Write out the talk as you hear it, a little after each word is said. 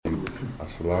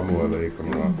Assalamu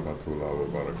alaikum rahmatullah wa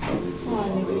barakatuh.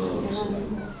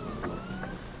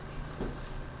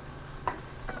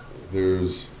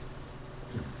 There's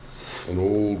an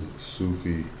old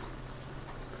Sufi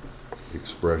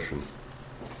expression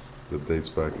that dates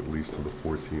back at least to the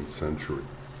 14th century,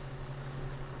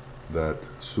 that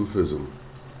Sufism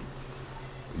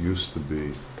used to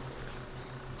be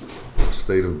a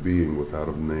state of being without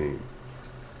a name.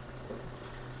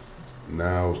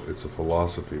 Now it's a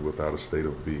philosophy without a state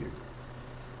of being.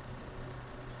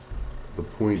 The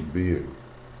point being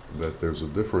that there's a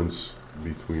difference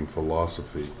between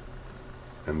philosophy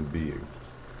and being.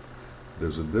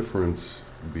 There's a difference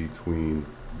between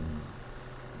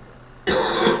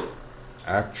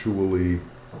actually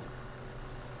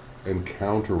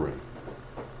encountering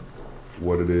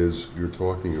what it is you're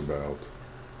talking about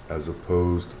as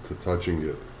opposed to touching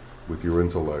it with your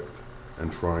intellect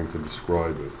and trying to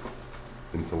describe it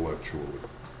intellectually.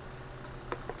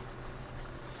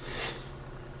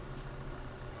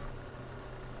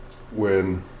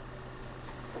 When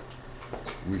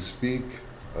we speak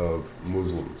of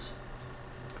Muslims,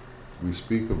 we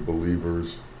speak of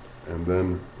believers, and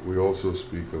then we also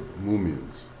speak of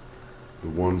mu'mins, the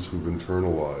ones who've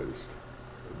internalized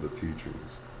the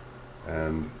teachings,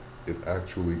 and it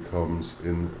actually comes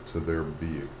into their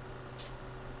being.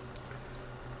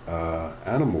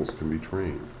 Animals can be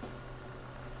trained.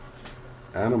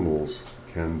 Animals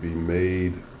can be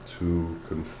made to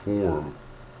conform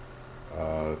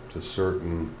to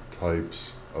certain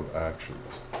types of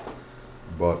actions,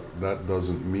 but that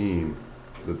doesn't mean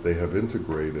that they have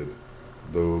integrated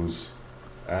those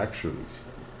actions,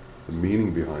 the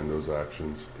meaning behind those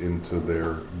actions, into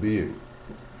their being.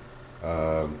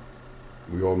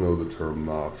 We all know the term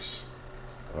nafs,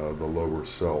 the lower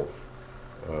self,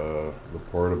 the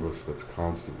part of us that's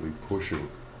constantly pushing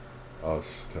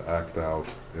us to act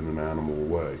out in an animal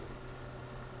way.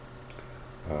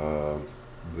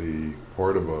 The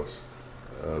part of us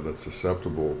that's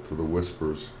susceptible to the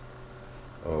whispers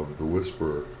of the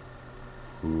whisperer,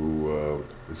 who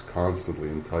is constantly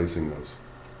enticing us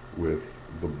with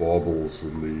the baubles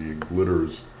and the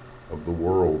glitters of the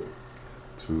world,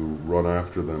 to run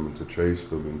after them and to chase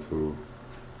them and to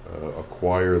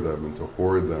acquire them and to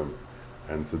hoard them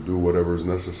and to do whatever is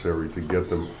necessary to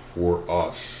get them for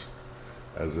us,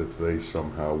 as if they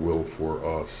somehow will for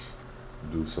us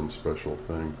do some special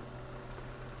thing.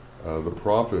 The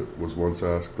Prophet was once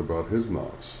asked about his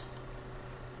nafs,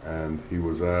 and he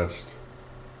was asked,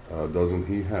 doesn't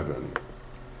he have any?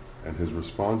 And his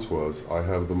response was, I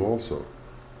have them also,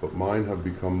 but mine have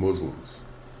become Muslims.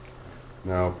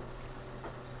 Now,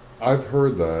 I've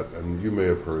heard that, and you may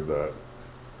have heard that,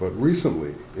 but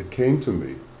recently it came to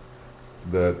me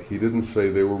that he didn't say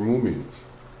they were mu'mins.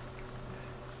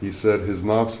 He said his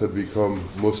nafs had become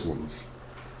Muslims,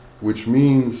 which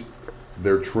means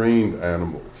they're trained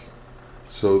animals.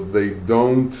 So they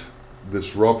don't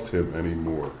disrupt him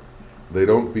anymore. They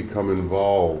don't become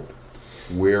involved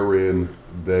wherein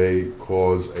they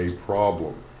cause a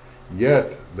problem.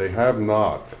 Yet they have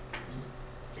not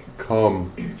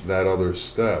come that other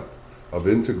step of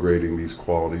integrating these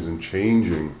qualities and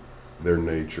changing their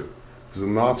nature. Because the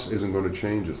nafs isn't going to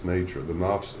change its nature. The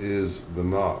nafs is the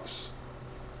nafs.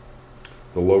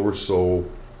 The lower soul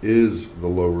is the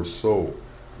lower soul.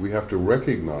 We have to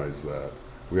recognize that.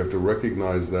 We have to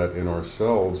recognize that in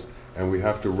ourselves, and we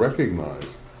have to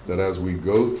recognize that as we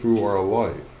go through our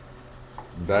life,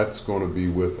 that's going to be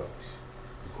with us.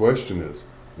 The question is,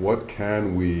 what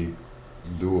can we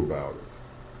do about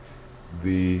it?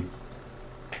 The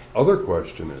other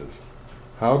question is,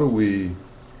 how do we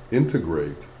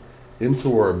integrate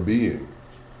into our being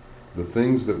the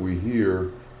things that we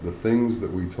hear, the things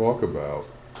that we talk about,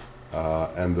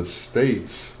 and the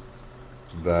states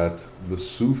that the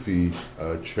Sufi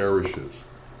cherishes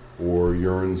or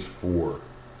yearns for?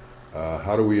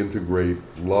 How do we integrate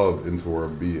love into our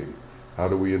being? How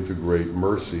do we integrate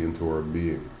mercy into our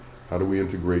being? How do we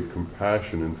integrate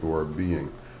compassion into our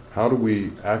being? How do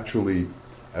we actually,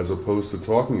 as opposed to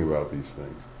talking about these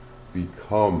things,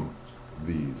 become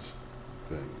these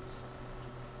things?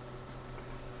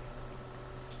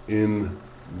 In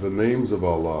the names of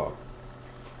Allah,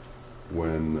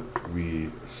 when we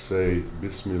say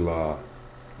Bismillah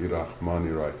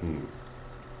ar-Rahman ar-Rahim,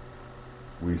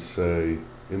 we say,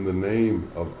 in the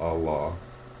name of Allah,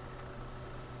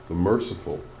 the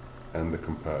merciful and the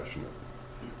compassionate.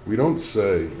 We don't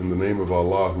say, in the name of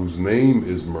Allah, whose name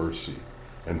is mercy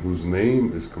and whose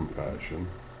name is compassion.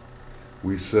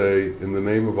 We say, in the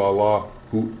name of Allah,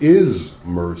 who is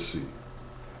mercy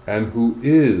and who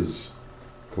is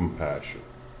compassion.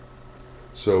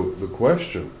 So the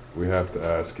question we have to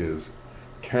ask is,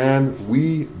 Can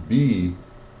we be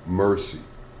mercy?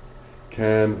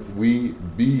 Can we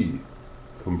be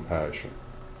compassion?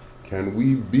 Can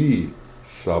we be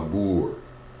sabur?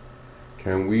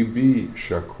 Can we be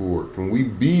shakur? Can we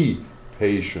be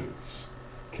patience?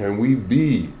 Can we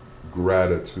be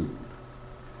gratitude?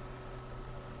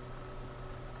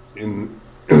 In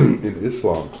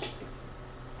Islam,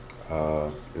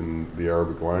 in the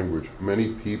Arabic language, many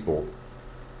people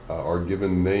are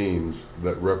given names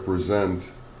that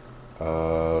represent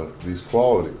these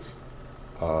qualities.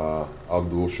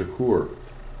 Abdul Shakur,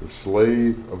 the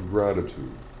slave of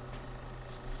gratitude.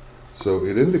 So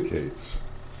it indicates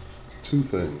two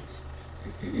things.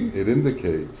 It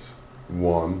indicates,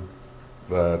 one,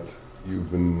 that you've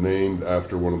been named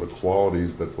after one of the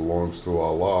qualities that belongs to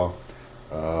Allah.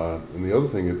 And the other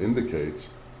thing it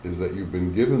indicates is that you've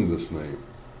been given this name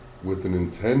with an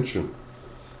intention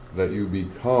that you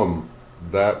become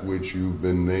that which you've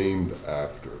been named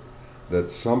after. That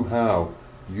somehow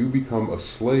you become a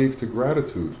slave to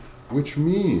gratitude, which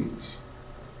means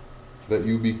that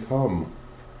you become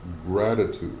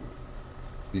gratitude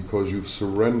because you've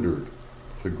surrendered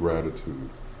to gratitude.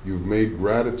 You've made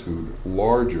gratitude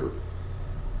larger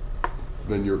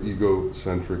than your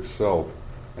egocentric self,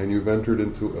 and you've entered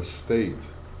into a state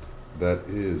that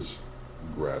is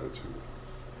gratitude.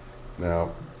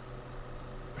 Now,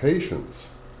 patience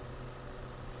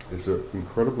is an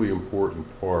incredibly important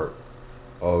part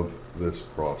of this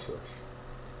process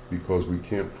because we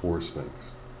can't force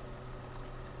things.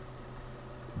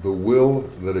 The will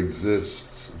that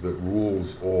exists, that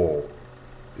rules all,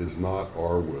 is not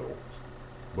our will,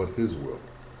 but His will.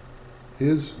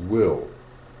 His will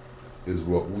is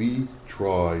what we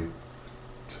try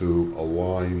to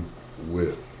align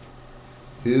with.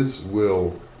 His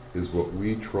will is what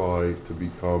we try to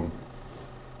become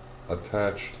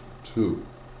attached to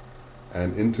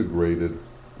and integrated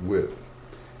with.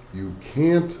 You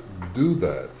can't do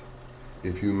that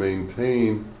if you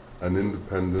maintain an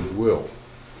independent will.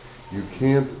 You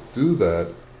can't do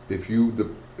that if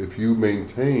you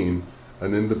maintain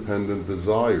an independent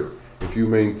desire, if you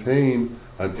maintain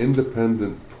an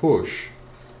independent push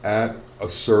at a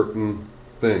certain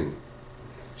thing.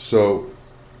 So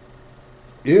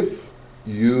if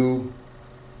you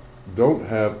don't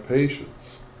have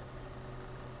patience,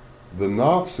 the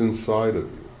nafs inside of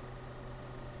you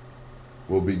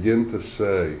will begin to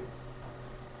say,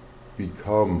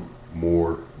 become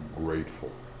more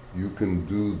grateful. You can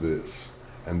do this.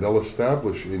 And they'll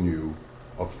establish in you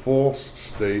a false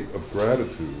state of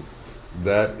gratitude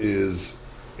that is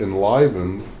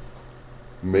enlivened,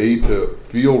 made to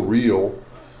feel real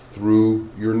through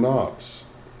your nafs.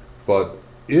 But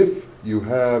if you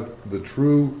have the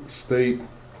true state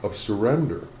of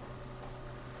surrender,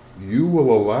 you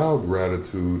will allow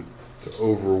gratitude to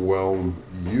overwhelm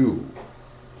you,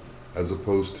 as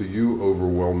opposed to you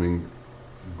overwhelming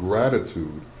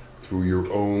gratitude through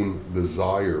your own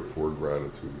desire for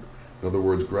gratitude. In other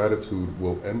words, gratitude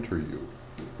will enter you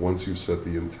once you set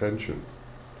the intention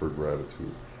for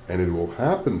gratitude. And it will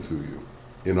happen to you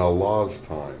in Allah's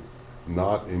time,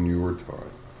 not in your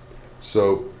time.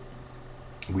 So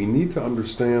we need to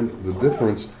understand the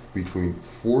difference between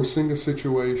forcing a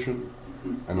situation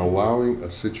and allowing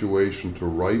a situation to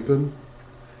ripen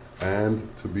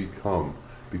and to become.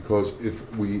 Because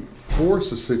if we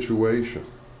force a situation,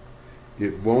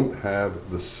 it won't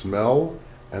have the smell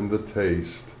and the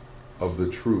taste of the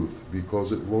truth,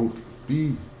 because it won't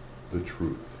be the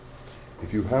truth.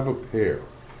 If you have a pear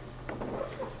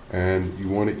and you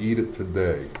want to eat it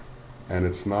today and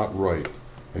it's not ripe,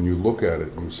 and you look at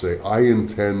it and you say, I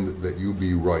intend that you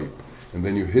be ripe, and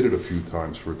then you hit it a few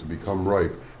times for it to become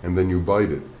ripe, and then you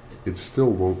bite it, it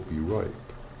still won't be ripe.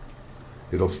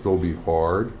 It'll still be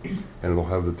hard, and it'll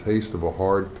have the taste of a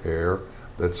hard pear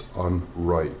that's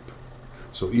unripe.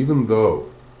 So even though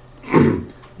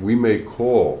we may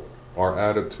call our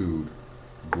attitude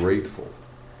grateful,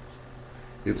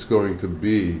 it's going to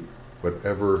be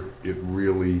whatever it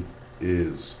really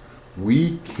is.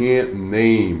 We can't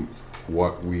name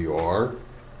what we are,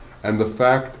 and the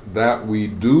fact that we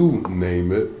do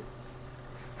name it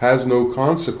has no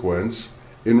consequence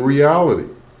in reality.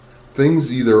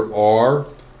 Things either are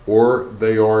or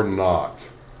they are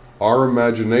not. Our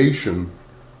imagination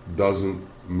doesn't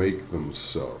make them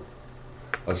so.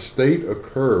 A state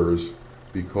occurs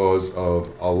because of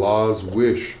Allah's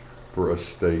wish for a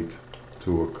state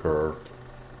to occur,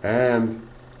 and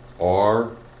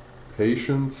our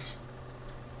patience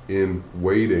in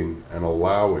waiting and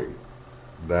allowing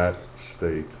that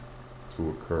state to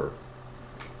occur.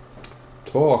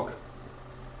 Talk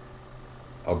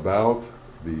about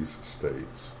these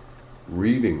states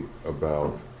reading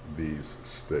about these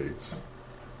states,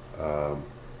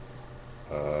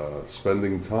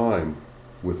 spending time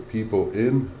with people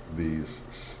in these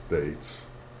states,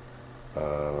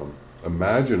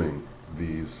 imagining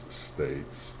these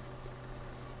states,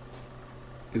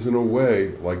 is in a way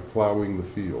like plowing the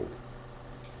field.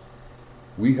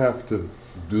 We have to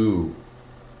do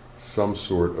some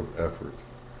sort of effort.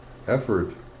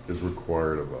 Effort is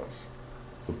required of us.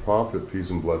 The Prophet, peace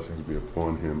and blessings be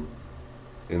upon him,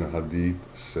 in a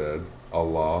hadith said,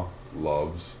 Allah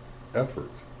loves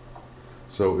effort.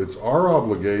 So it's our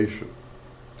obligation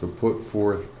to put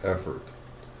forth effort.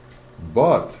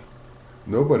 But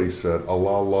nobody said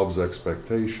Allah loves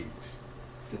expectations.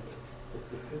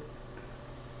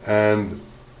 And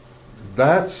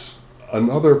that's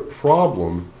another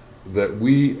problem that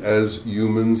we as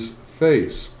humans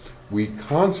face. We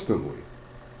constantly,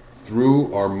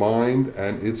 through our mind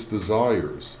and its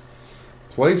desires,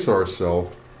 place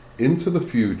ourselves into the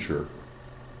future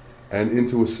and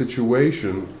into a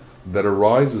situation that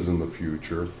arises in the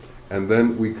future, and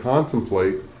then we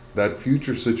contemplate that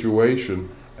future situation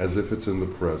as if it's in the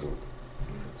present.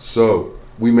 So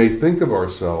we may think of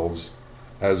ourselves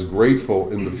as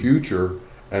grateful in the future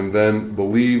and then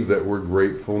believe that we're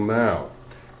grateful now.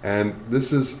 And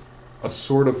this is a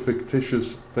sort of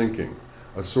fictitious thinking,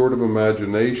 a sort of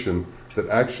imagination that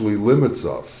actually limits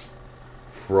us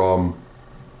from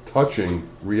touching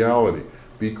reality.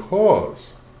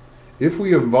 Because if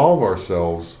we involve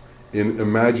ourselves in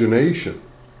imagination,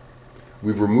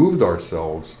 we've removed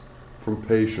ourselves from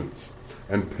patience.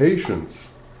 And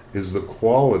patience is the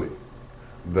quality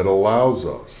that allows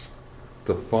us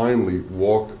to finally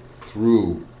walk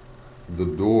through the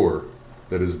door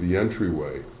that is the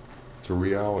entryway to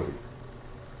reality.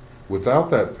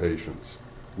 Without that patience,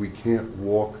 we can't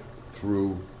walk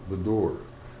through the door.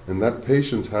 And that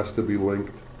patience has to be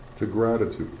linked to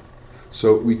gratitude.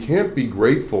 So we can't be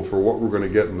grateful for what we're going to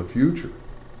get in the future.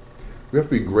 We have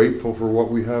to be grateful for what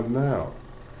we have now.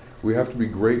 We have to be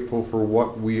grateful for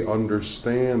what we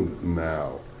understand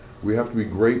now. We have to be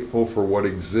grateful for what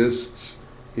exists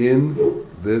in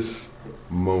this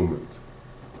moment.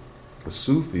 A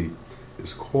Sufi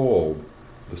is called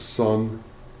the son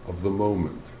of the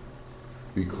moment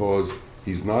because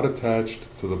he's not attached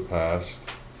to the past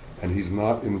and he's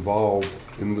not involved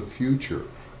in the future.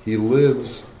 He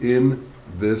lives in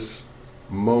this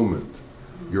moment.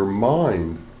 Your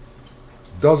mind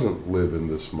doesn't live in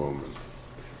this moment.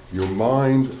 Your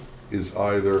mind is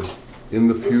either in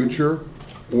the future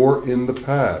or in the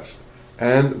past.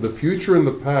 And the future and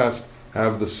the past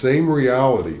have the same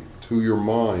reality to your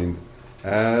mind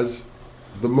as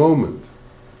the moment.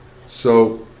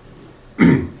 So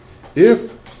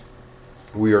if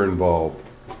we are involved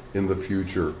in the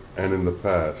future and in the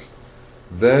past,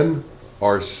 then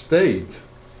our state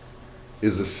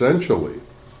is essentially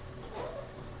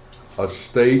a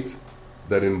state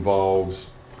that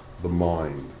involves the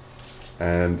mind.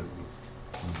 And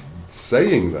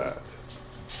saying that,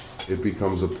 it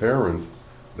becomes apparent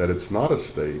that it's not a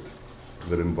state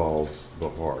that involves the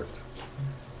heart.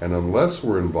 And unless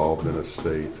we're involved in a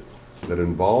state that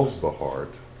involves the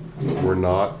heart, we're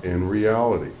not in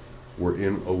reality. We're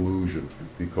in illusion,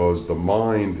 because the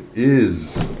mind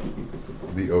is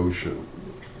the ocean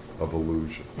of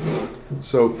illusion.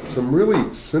 So some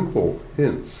really simple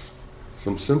hints,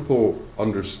 some simple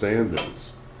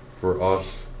understandings for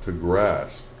us to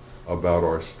grasp about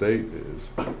our state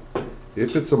is,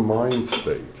 if it's a mind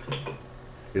state,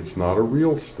 it's not a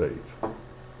real state.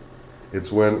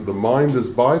 It's when the mind is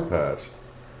bypassed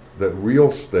that real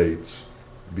states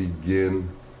begin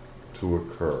to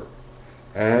occur.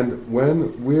 And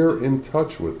when we're in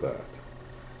touch with that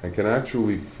and can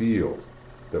actually feel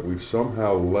that we've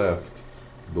somehow left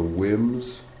the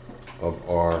whims of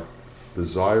our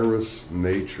desirous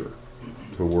nature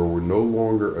to where we're no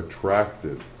longer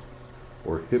attracted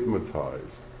or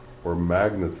hypnotized or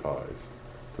magnetized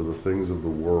to the things of the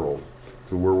world,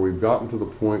 to where we've gotten to the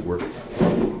point where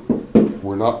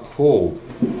we're not pulled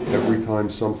every time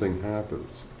something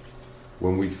happens.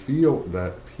 When we feel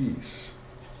that peace,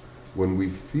 when we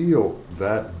feel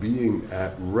that being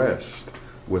at rest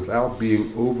without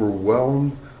being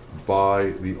overwhelmed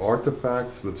by the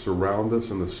artifacts that surround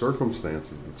us and the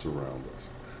circumstances that surround us,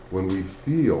 when we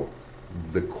feel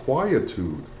the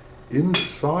quietude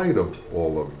inside of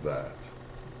all of that,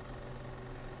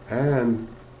 and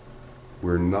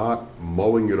we're not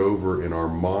mulling it over in our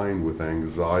mind with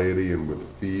anxiety and with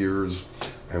fears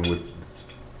and with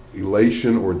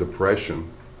elation or depression,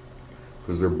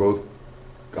 because they're both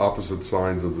opposite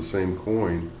sides of the same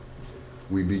coin,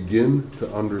 we begin to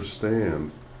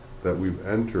understand that we've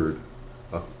entered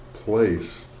a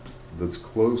place that's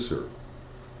closer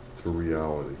to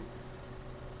reality.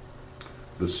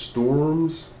 The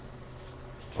storms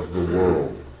of the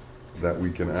world that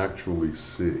we can actually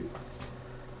see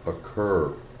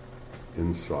occur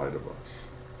inside of us.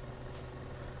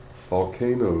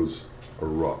 Volcanoes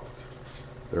erupt.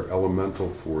 They're elemental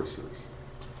forces.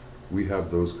 We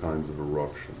have those kinds of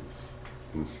eruptions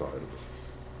inside of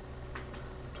us.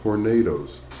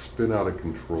 Tornadoes spin out of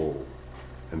control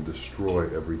and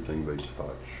destroy everything they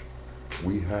touch.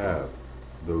 We have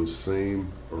those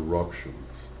same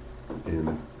eruptions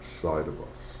inside of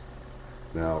us.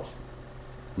 Now,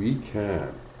 we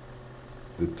can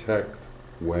detect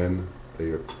when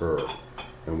they occur,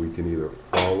 and we can either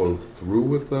follow through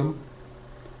with them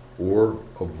or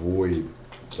avoid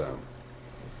them.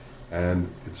 And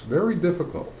it's very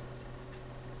difficult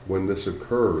when this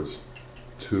occurs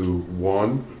to,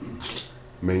 one,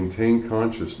 maintain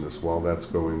consciousness while that's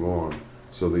going on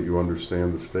so that you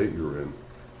understand the state you're in,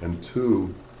 and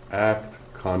two, act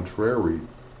contrary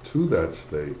to that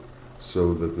state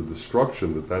so that the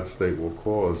destruction that that state will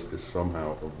cause is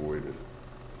somehow avoided.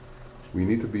 We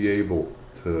need to be able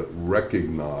to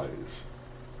recognize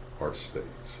our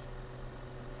states.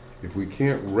 If we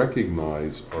can't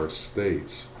recognize our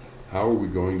states, how are we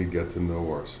going to get to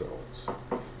know ourselves?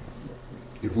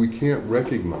 If we can't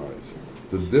recognize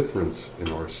the difference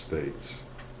in our states,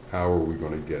 how are we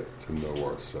going to get to know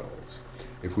ourselves?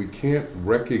 If we can't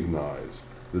recognize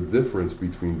the difference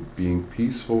between being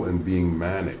peaceful and being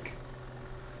manic,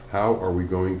 how are we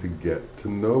going to get to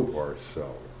know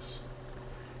ourselves?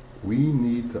 We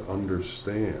need to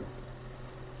understand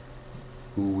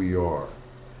who we are,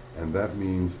 and that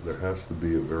means there has to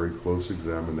be a very close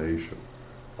examination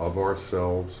of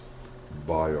ourselves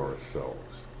by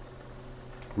ourselves.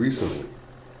 Recently,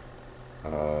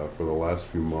 for the last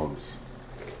few months,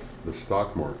 the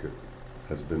stock market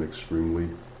has been extremely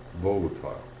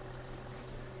volatile.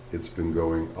 It's been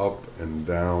going up and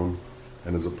down,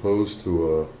 and as opposed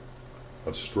to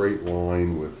a straight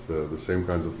line with the same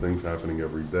kinds of things happening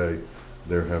every day,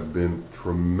 there have been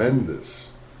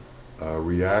tremendous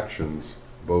reactions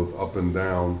both up and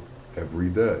down every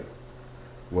day.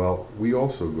 Well, we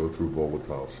also go through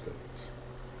volatile states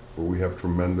where we have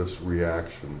tremendous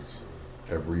reactions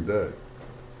every day.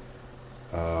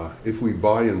 If we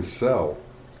buy and sell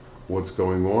what's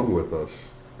going on with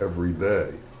us every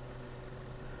day,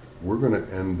 we're going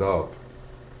to end up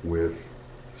with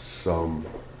some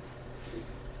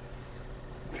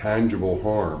tangible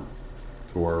harm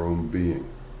to our own being.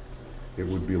 It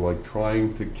would be like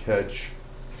trying to catch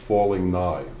falling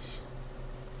knives.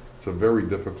 It's a very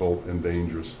difficult and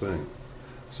dangerous thing.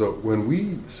 So when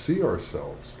we see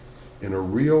ourselves in a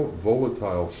real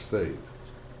volatile state,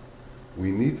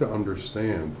 we need to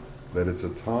understand that it's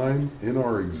a time in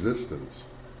our existence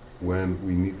when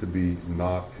we need to be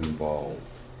not involved.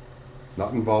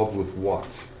 Not involved with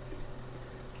what?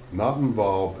 Not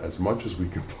involved as much as we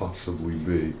can possibly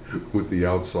be with the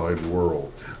outside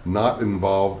world. Not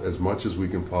involved as much as we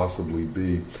can possibly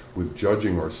be with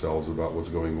judging ourselves about what's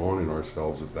going on in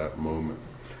ourselves at that moment.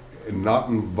 And not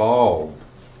involved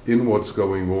in what's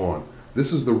going on.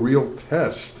 This is the real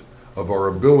test of our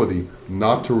ability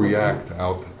not to react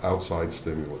to outside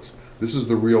stimulus. This is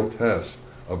the real test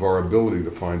of our ability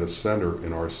to find a center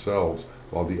in ourselves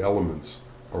while the elements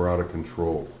are out of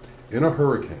control. In a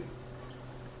hurricane,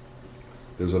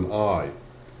 there's an eye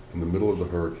in the middle of the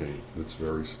hurricane that's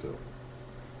very still.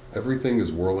 Everything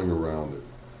is whirling around it,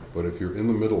 but if you're in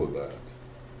the middle of that,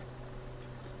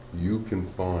 you can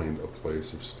find a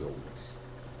place of stillness.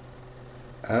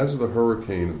 As the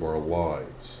hurricane of our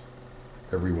lives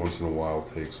every once in a while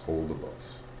takes hold of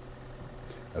us,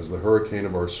 as the hurricane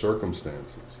of our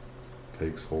circumstances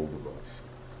takes hold of us,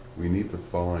 we need to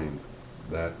find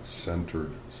that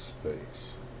centered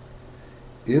space.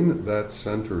 In that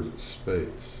centered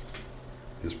space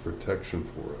is protection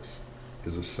for us,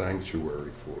 is a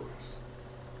sanctuary for us,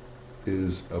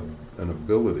 is an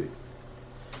ability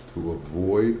to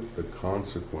avoid the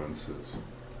consequences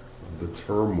of the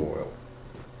turmoil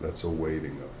that's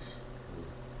awaiting us.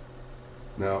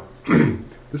 Now,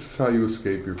 this is how you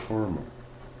escape your karma.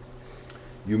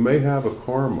 You may have a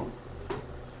karma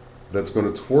that's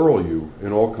going to twirl you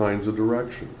in all kinds of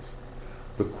directions.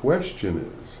 The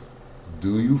question is,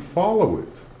 do you follow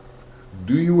it?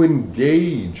 Do you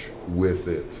engage with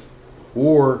it?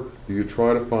 Or do you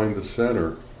try to find the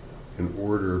center in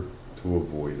order to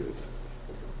avoid it?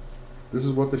 This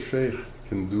is what the Sheikh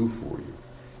can do for you.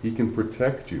 He can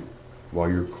protect you while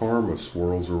your karma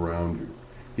swirls around you.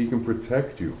 He can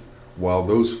protect you while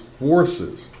those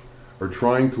forces are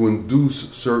trying to induce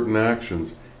certain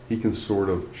actions. He can sort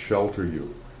of shelter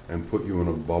you and put you in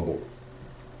a bubble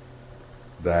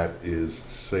that is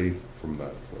safe from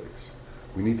that place.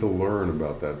 We need to learn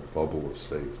about that bubble of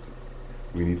safety.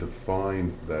 We need to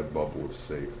find that bubble of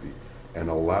safety and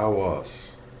allow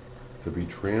us to be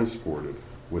transported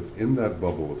within that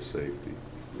bubble of safety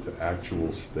to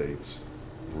actual states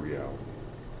of reality.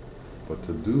 But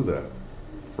to do that,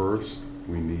 first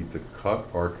we need to cut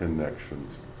our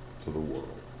connections to the world.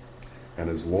 And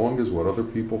as long as what other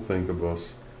people think of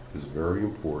us is very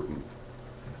important,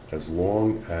 as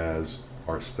long as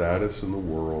our status in the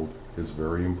world is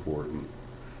very important,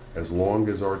 as long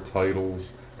as our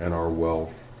titles and our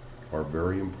wealth are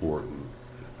very important,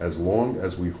 as long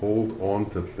as we hold on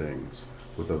to things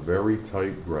with a very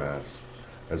tight grasp,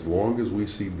 as long as we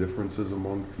see differences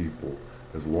among people,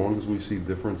 as long as we see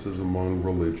differences among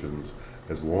religions,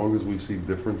 as long as we see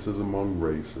differences among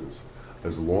races,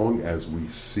 as long as we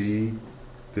see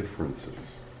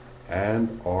differences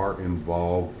and are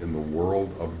involved in the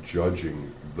world of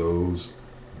judging those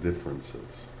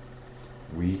differences,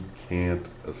 we can't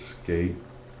escape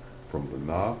from the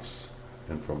nafs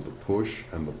and from the push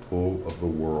and the pull of the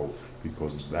world,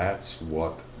 because that's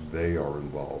what they are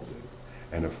involved in.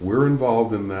 And if we're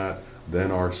involved in that,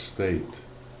 then our state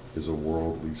is a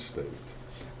worldly state.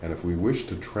 And if we wish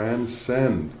to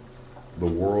transcend the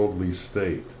worldly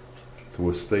state to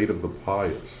a state of the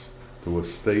pious, to a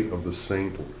state of the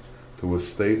saintly, to a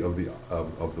state of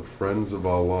the friends of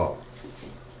Allah,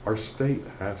 our state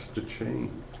has to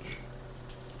change.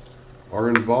 Our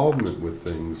involvement with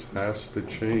things has to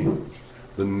change.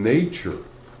 The nature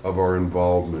of our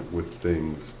involvement with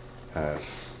things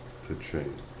has to change.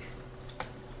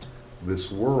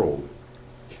 This world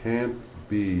can't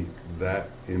be that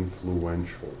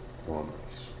influential on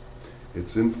us.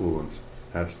 Its influence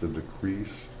has to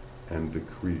decrease and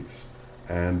decrease,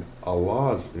 and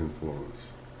Allah's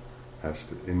influence has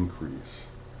to increase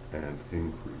and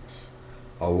increase.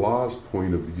 Allah's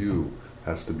point of view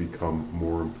has to become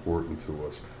more important to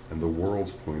us, and the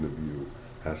world's point of view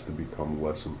has to become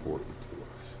less important to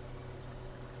us.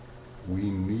 We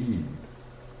need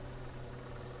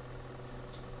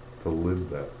to live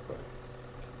that way,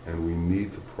 and we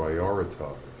need to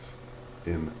prioritize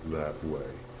in that way.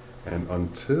 And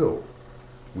until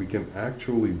we can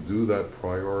actually do that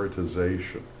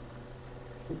prioritization,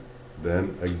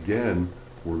 then again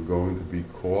we're going to be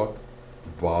caught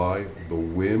by the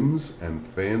whims and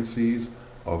fancies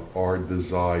of our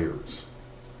desires.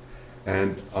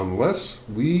 And unless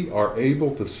we are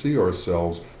able to see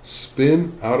ourselves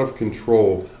spin out of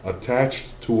control,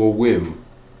 attached to a whim,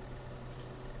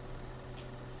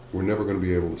 we're never going to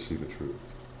be able to see the truth.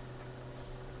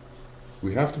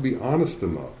 We have to be honest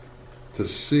enough to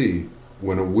see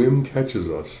when a whim catches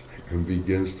us and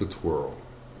begins to twirl.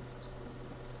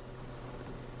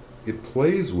 It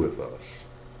plays with us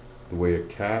the way a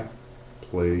cat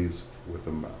plays with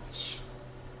a mouse.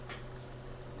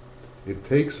 It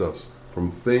takes us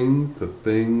from thing to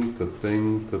thing to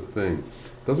thing to thing.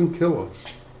 It doesn't kill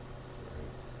us.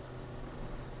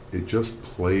 It just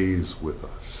plays with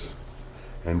us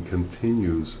and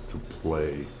continues to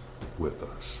play with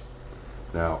us.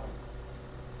 Now,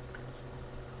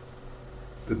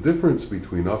 the difference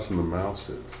between us and the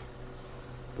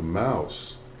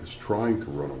mouse is trying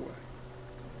to run away.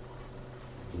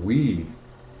 We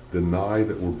deny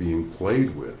that we're being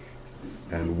played with,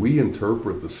 and we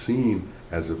interpret the scene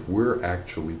as if we're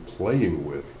actually playing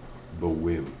with the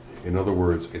whim. In other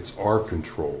words, it's our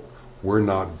control. We're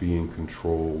not being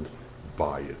controlled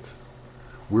by it.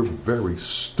 We're very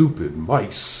stupid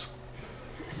mice.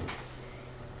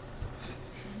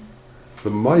 The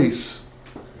mice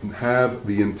have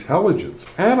the intelligence,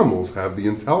 animals have the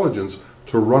intelligence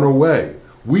to run away.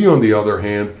 We, on the other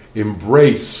hand,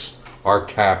 embrace our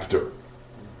captor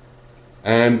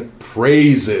and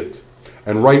praise it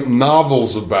and write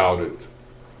novels about it.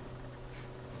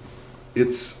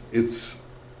 It's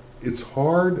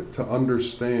hard to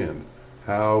understand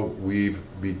how we've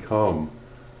become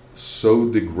so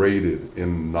degraded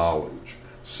in knowledge,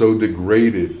 so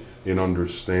degraded in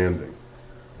understanding.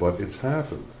 But it's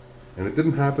happened. And it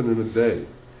didn't happen in a day.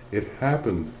 It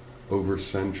happened over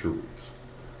centuries.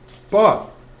 But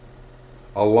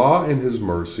Allah, in His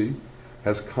mercy,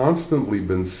 has constantly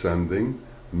been sending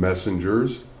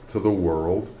messengers to the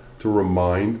world to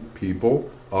remind people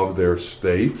of their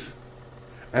state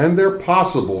and their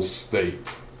possible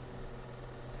state.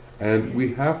 And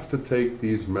we have to take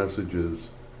these messages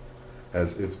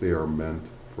as if they are meant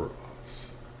for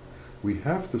us. We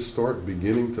have to start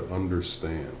beginning to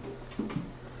understand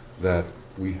that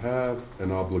we have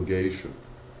an obligation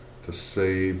to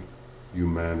save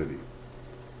humanity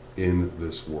in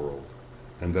this world.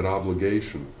 And that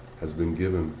obligation has been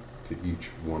given to each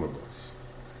one of us.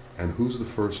 And who's the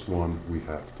first one we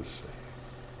have to save?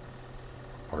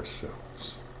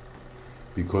 Ourselves.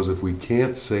 Because if we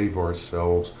can't save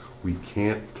ourselves, we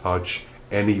can't touch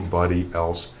anybody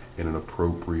else in an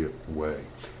appropriate way.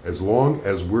 As long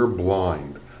as we're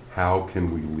blind, how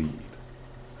can we lead?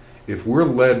 If we're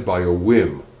led by a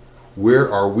whim,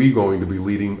 where are we going to be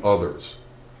leading others?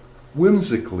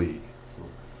 Whimsically.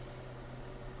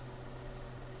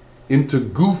 Into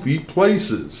goofy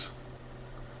places.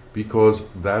 Because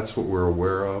that's what we're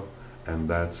aware of, and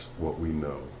that's what we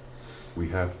know. We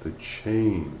have to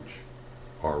change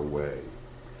our way.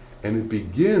 And it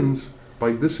begins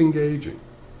by disengaging.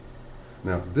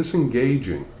 Now,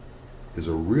 disengaging is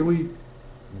a really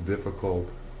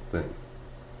difficult thing.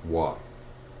 Why?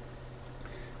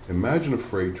 Imagine a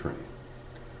freight train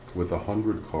with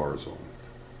 100 cars on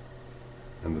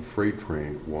it, and the freight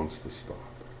train wants to stop.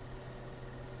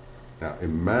 Now,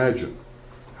 imagine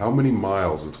how many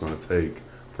miles it's going to take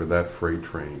for that freight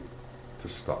train to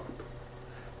stop.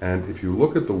 And if you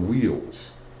look at the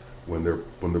wheels, when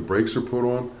the brakes are put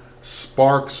on,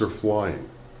 sparks are flying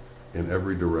in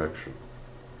every direction.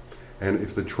 And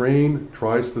if the train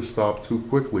tries to stop too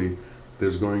quickly,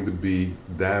 there's going to be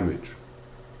damage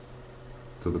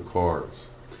to the cars.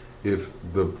 If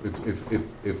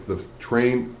the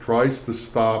train tries to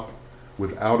stop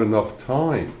without enough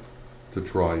time to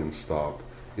try and stop,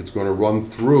 it's going to run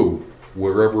through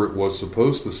wherever it was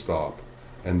supposed to stop,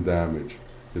 and damage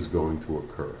is going to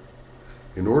occur.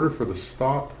 In order for the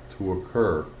stop to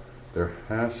occur, there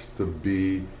has to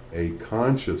be a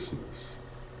consciousness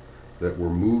that we're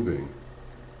moving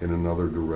in another direction.